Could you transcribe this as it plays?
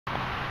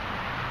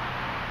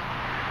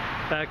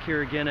Back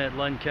here again at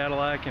Lund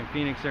Cadillac in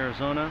Phoenix,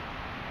 Arizona.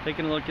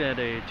 Taking a look at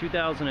a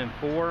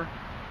 2004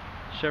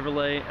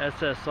 Chevrolet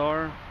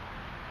SSR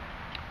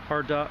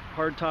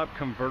hardtop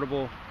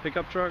convertible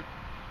pickup truck.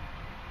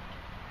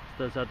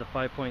 This does have the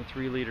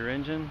 5.3 liter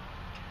engine.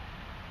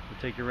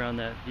 We'll take you around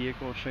that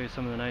vehicle, show you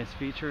some of the nice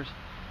features.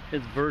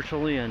 It's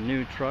virtually a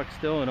new truck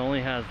still. It only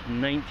has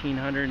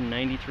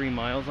 1,993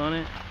 miles on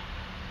it.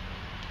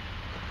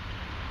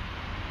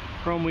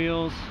 Chrome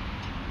wheels.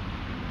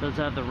 Does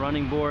have the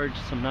running boards,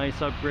 some nice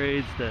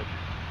upgrades that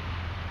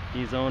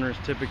these owners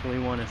typically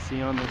want to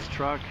see on this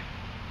truck.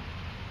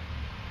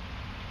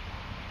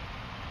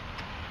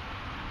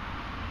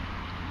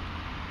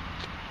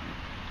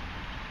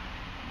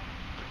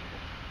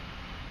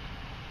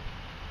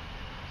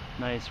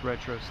 Nice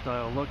retro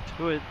style look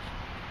to it.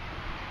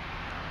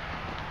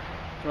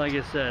 Like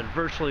I said,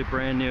 virtually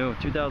brand new,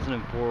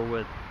 2004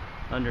 with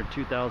under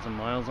 2,000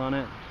 miles on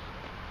it.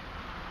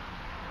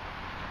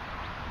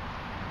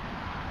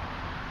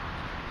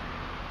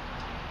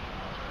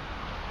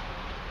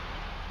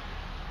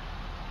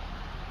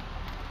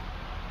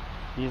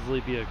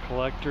 Easily be a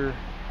collector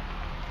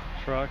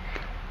truck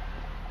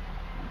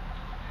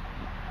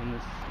in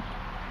this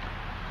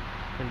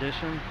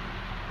condition.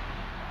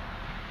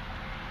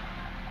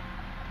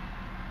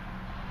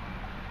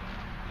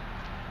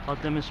 I'll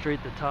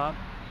demonstrate the top.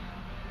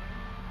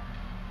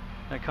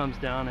 That comes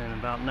down in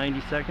about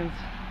 90 seconds.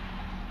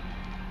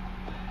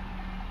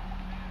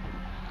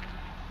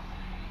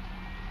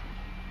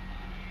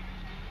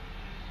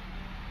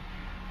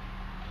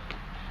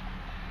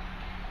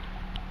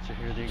 So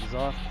here the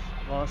exhaust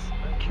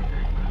back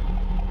here.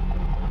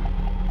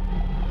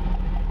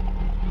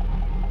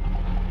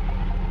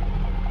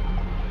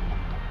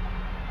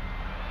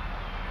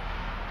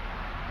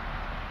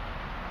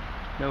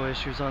 No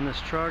issues on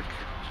this truck.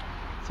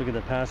 Let's look at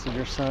the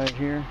passenger side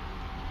here.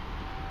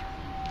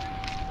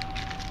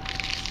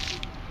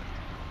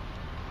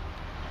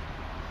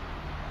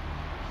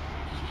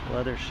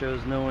 Leather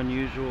shows no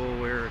unusual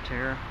wear or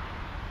tear.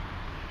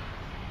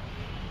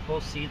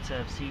 Both seats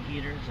have seat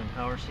heaters and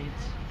power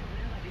seats.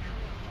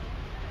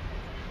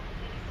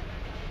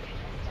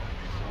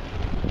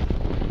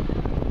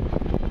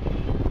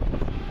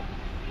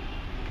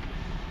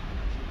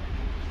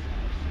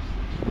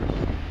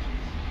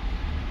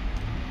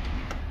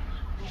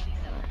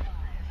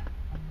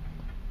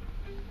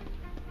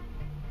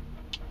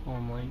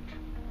 Home link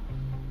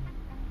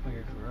for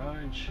your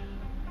garage.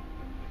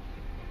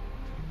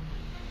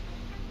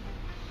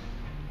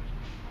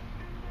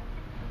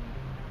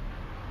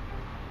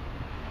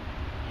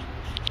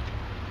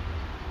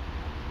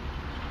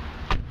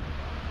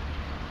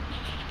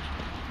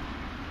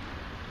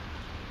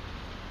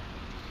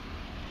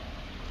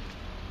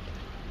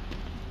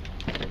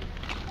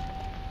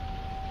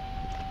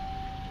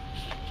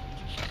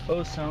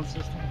 Bose sound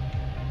system.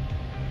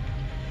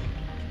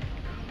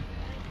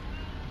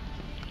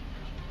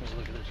 Let's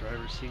look at the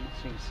driver's seat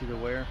so you can see the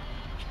wear.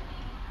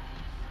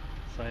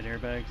 Side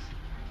airbags.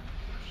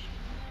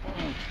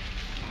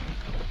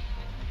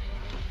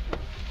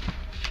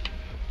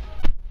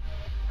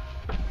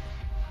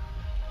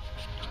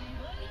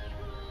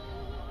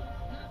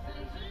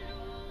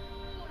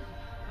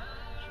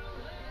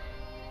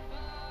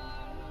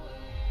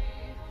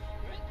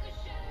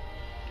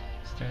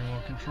 Steering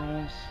wheel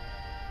controls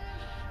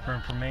for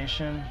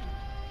information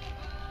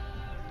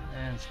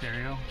and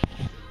stereo.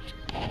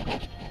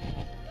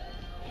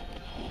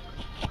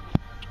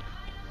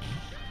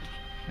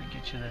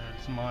 Get you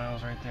those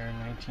miles right there,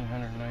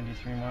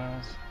 1,993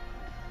 miles.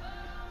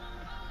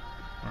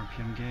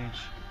 RPM gauge,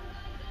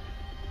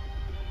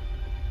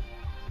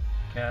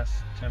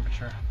 gas,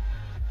 temperature,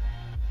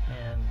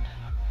 and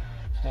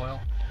oil.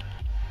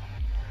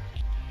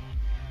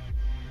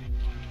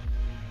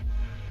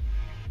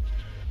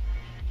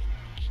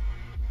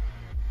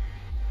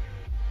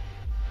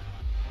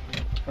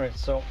 Alright,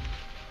 so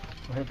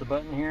we'll hit the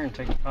button here and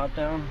take the top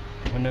down.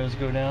 Windows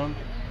go down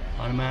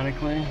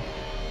automatically.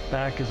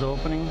 Back is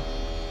opening.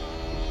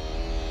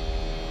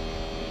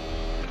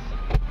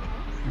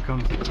 Here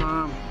comes the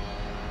top.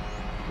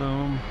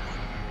 Boom.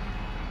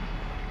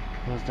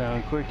 Goes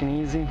down quick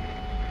and easy.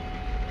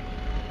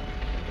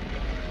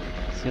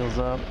 Seals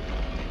up.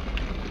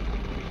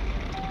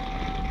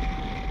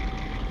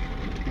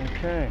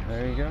 Okay,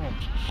 there you go.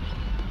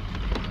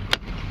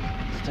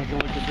 Let's take a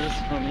look at this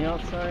from the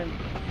outside.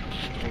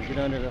 We'll get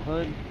under the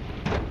hood.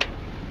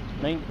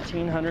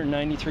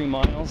 1,993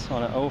 miles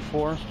on an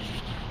 04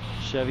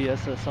 Chevy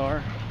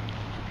SSR.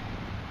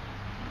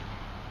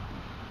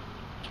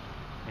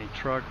 A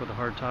truck with a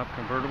hardtop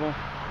convertible.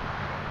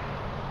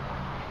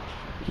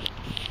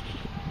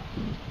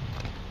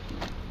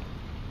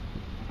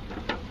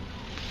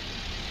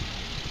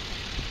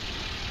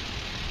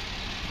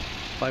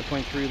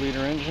 .3 liter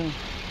engine,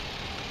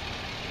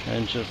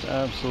 and just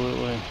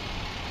absolutely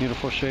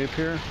beautiful shape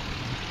here.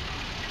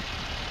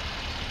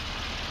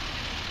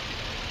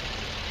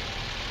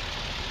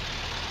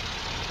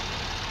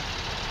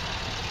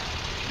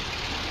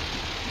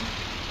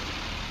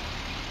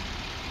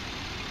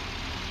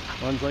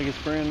 Runs like it's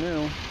brand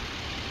new.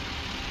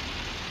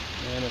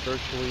 And it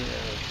virtually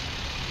is.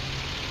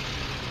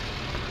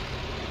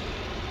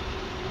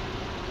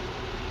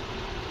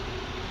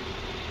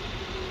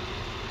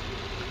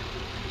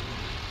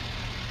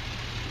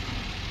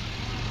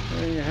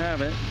 There you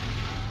have it.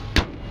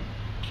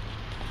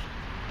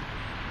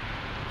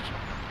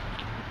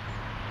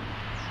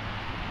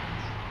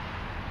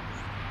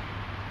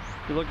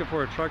 If you're looking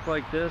for a truck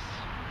like this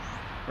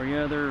or any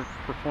other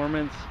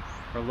performance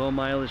or low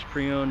mileage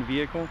pre-owned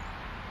vehicle,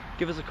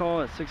 give us a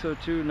call at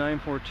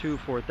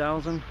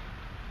 602-942-4000.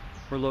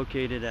 We're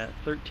located at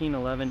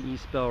 1311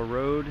 East Bell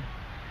Road,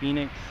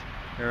 Phoenix,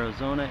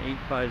 Arizona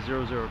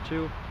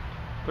 85002,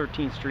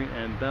 13th Street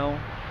and Bell.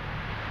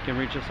 You can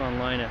reach us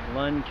online at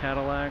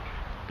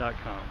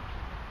lundcadillac.com.